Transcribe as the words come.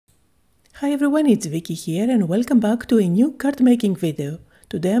Hi everyone, it's Vicky here and welcome back to a new card making video.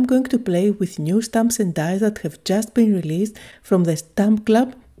 Today I'm going to play with new stamps and dies that have just been released from the Stamp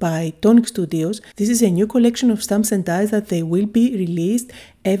Club by Tonic Studios. This is a new collection of stamps and dies that they will be released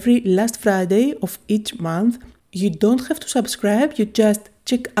every last Friday of each month. You don't have to subscribe, you just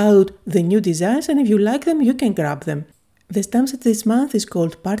check out the new designs and if you like them you can grab them. The stamp set this month is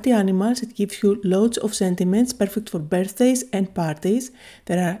called Party Animals. It gives you loads of sentiments, perfect for birthdays and parties.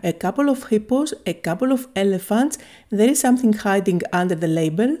 There are a couple of hippos, a couple of elephants. There is something hiding under the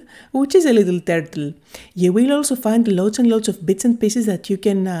label, which is a little turtle. You will also find loads and loads of bits and pieces that you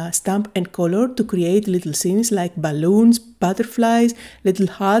can stamp and color to create little scenes like balloons, butterflies, little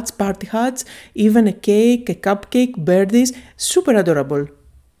hats, party hats, even a cake, a cupcake, birdies. Super adorable.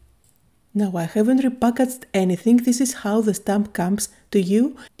 Now I haven't repackaged anything, this is how the stamp comes to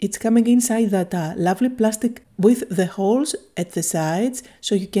you. It's coming inside that lovely plastic with the holes at the sides,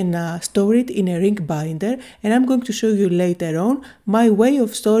 so you can store it in a ring binder, and I'm going to show you later on my way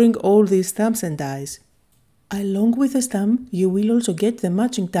of storing all these stamps and dies. Along with the stamp you will also get the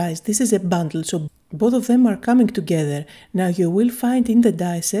matching dies. This is a bundle, so both of them are coming together. Now you will find in the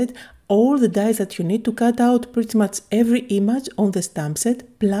die set all the dies that you need to cut out pretty much every image on the stamp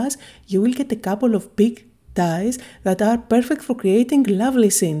set, plus you will get a couple of big dies that are perfect for creating lovely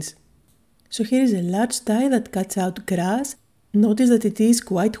scenes. So here is a large die that cuts out grass. Notice that it is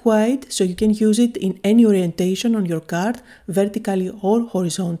quite wide, so you can use it in any orientation on your card, vertically or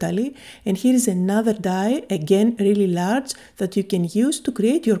horizontally. And here is another die, again really large, that you can use to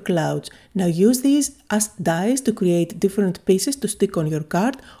create your clouds. Now use these as dies to create different pieces to stick on your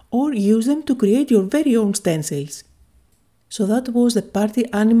card, or use them to create your very own stencils. So that was the Party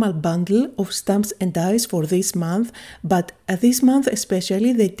Animal bundle of stamps and dies for this month, but this month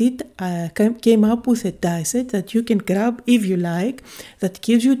especially they came up with a die set that you can grab if you like, that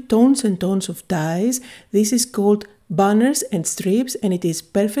gives you tons and tons of dies. This is called Banners and Strips and it is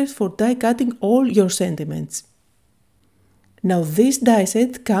perfect for die cutting all your sentiments. Now this die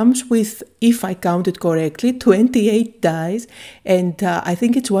set comes with, if I counted correctly, 28 dies, and I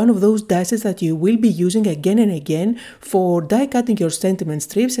think it's one of those die sets that you will be using again and again for die cutting your sentiment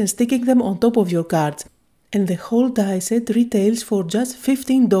strips and sticking them on top of your cards. And the whole die set retails for just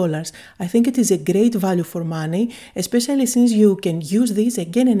 $15. I think it is a great value for money, especially since you can use these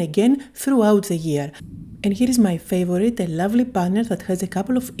again and again throughout the year. And here is my favorite, a lovely banner that has a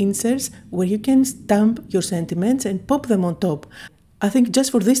couple of inserts where you can stamp your sentiments and pop them on top. I think just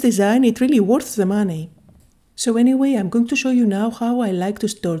for this design it really worth the money. So anyway, I'm going to show you now how I like to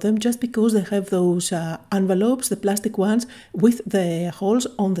store them, just because they have those envelopes, the plastic ones with the holes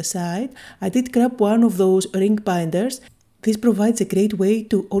on the side. I did grab one of those ring binders. This provides a great way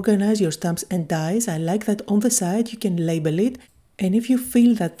to organize your stamps and dies. I like that on the side you can label it. And if you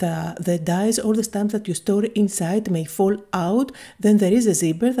feel that the dies or the stamps that you store inside may fall out, then there is a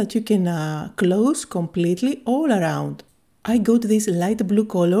zipper that you can close completely all around. I got this light blue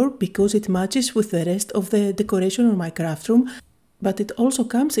color because it matches with the rest of the decoration on my craft room, but it also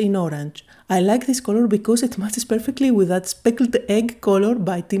comes in orange. I like this color because it matches perfectly with that speckled egg color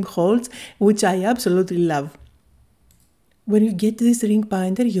by Team Holtz, which I absolutely love. When you get this ring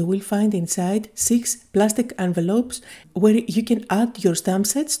binder, you will find inside 6 plastic envelopes where you can add your stamp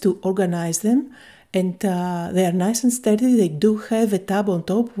sets to organize them. And they are nice and sturdy. They do have a tab on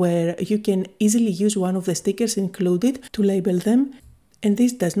top where you can easily use one of the stickers included to label them. And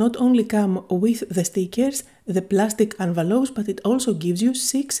this does not only come with the stickers, the plastic envelopes, but it also gives you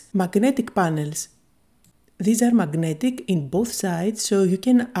 6 magnetic panels. These are magnetic in both sides, so you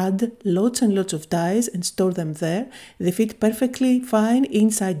can add lots and lots of dies and store them there. They fit perfectly fine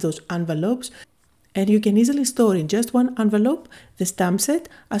inside those envelopes, and you can easily store in just one envelope the stamp set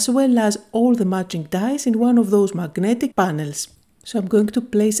as well as all the matching dies in one of those magnetic panels. So I'm going to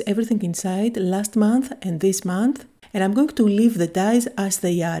place everything inside last month and this month, and I'm going to leave the dies as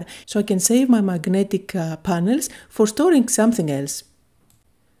they are, so I can save my magnetic panels for storing something else.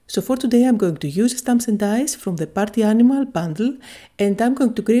 So for today I'm going to use stamps and dies from the Party Animal bundle, and I'm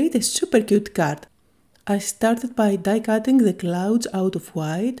going to create a super cute card. I started by die cutting the clouds out of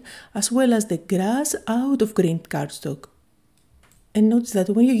white as well as the grass out of green cardstock. And notice that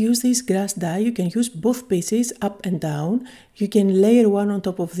when you use this grass die you can use both pieces up and down. You can layer one on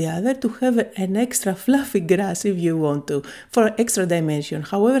top of the other to have an extra fluffy grass if you want to, for extra dimension.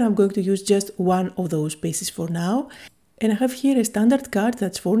 However, I'm going to use just one of those pieces for now. And I have here a standard card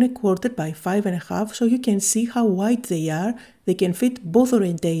that's 4 1/4 by 5 1/2, so you can see how wide they are. They can fit both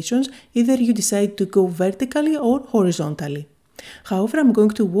orientations, either you decide to go vertically or horizontally. However, I'm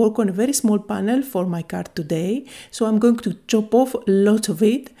going to work on a very small panel for my card today, so I'm going to chop off lots of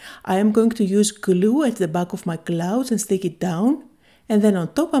it. I am going to use glue at the back of my clouds and stick it down. And then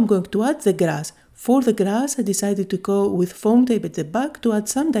on top I'm going to add the grass. For the grass I decided to go with foam tape at the back to add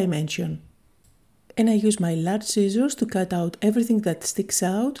some dimension. And I use my large scissors to cut out everything that sticks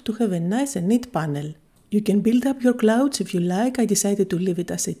out to have a nice and neat panel. You can build up your clouds if you like. I decided to leave it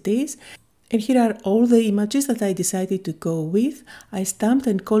as it is. And here are all the images that I decided to go with. I stamped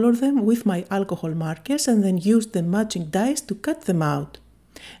and colored them with my alcohol markers and then used the matching dies to cut them out.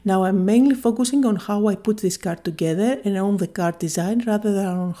 Now I'm mainly focusing on how I put this card together and on the card design rather than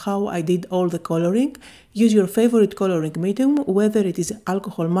on how I did all the coloring. Use your favorite coloring medium, whether it is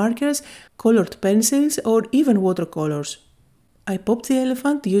alcohol markers, colored pencils or even watercolors. I popped the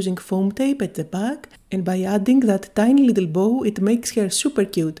elephant using foam tape at the back, and by adding that tiny little bow it makes her super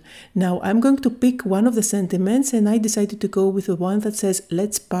cute. Now I'm going to pick one of the sentiments and I decided to go with the one that says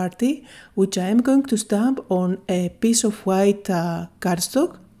 "Let's party", which I am going to stamp on a piece of white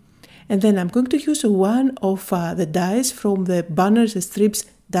cardstock. And then I'm going to use one of the dies from the Banners and Strips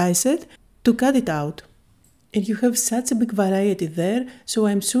die set to cut it out. And you have such a big variety there, so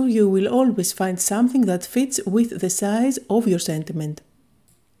I'm sure you will always find something that fits with the size of your sentiment.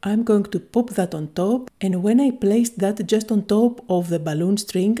 I'm going to pop that on top, and when I placed that just on top of the balloon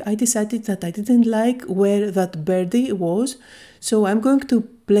string, I decided that I didn't like where that birdie was, so I'm going to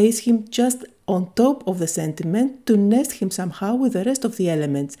place him just on top of the sentiment to nest him somehow with the rest of the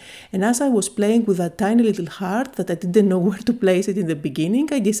elements. And as I was playing with that tiny little heart that I didn't know where to place it in the beginning,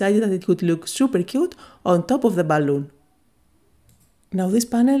 I decided that it would look super cute on top of the balloon. Now this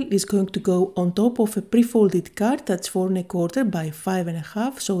panel is going to go on top of a pre-folded card that's 4 1/4 by 5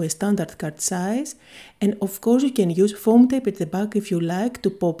 1/2, so a standard card size. And of course you can use foam tape at the back if you like to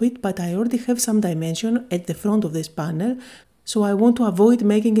pop it, but I already have some dimension at the front of this panel, so I want to avoid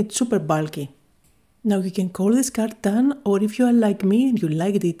making it super bulky. Now you can call this card done, or if you are like me and you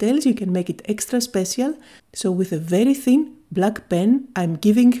like details, you can make it extra special. So with a very thin black pen, I'm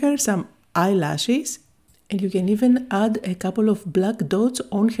giving her some eyelashes. And you can even add a couple of black dots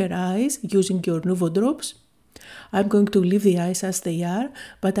on her eyes using your Nuvo drops. I'm going to leave the eyes as they are,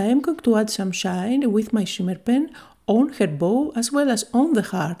 but I am going to add some shine with my shimmer pen on her bow as well as on the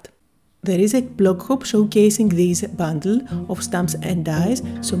heart. There is a blog hop showcasing this bundle of stamps and dies,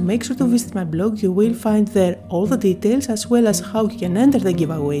 so make sure to visit my blog. You will find there all the details as well as how you can enter the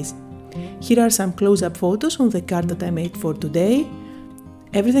giveaways. Here are some close-up photos on the card that I made for today.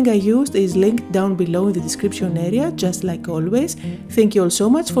 Everything I used is linked down below in the description area, just like always. Thank you all so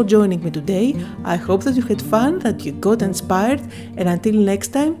much for joining me today. I hope that you had fun, that you got inspired, and until next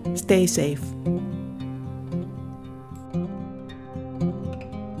time, stay safe.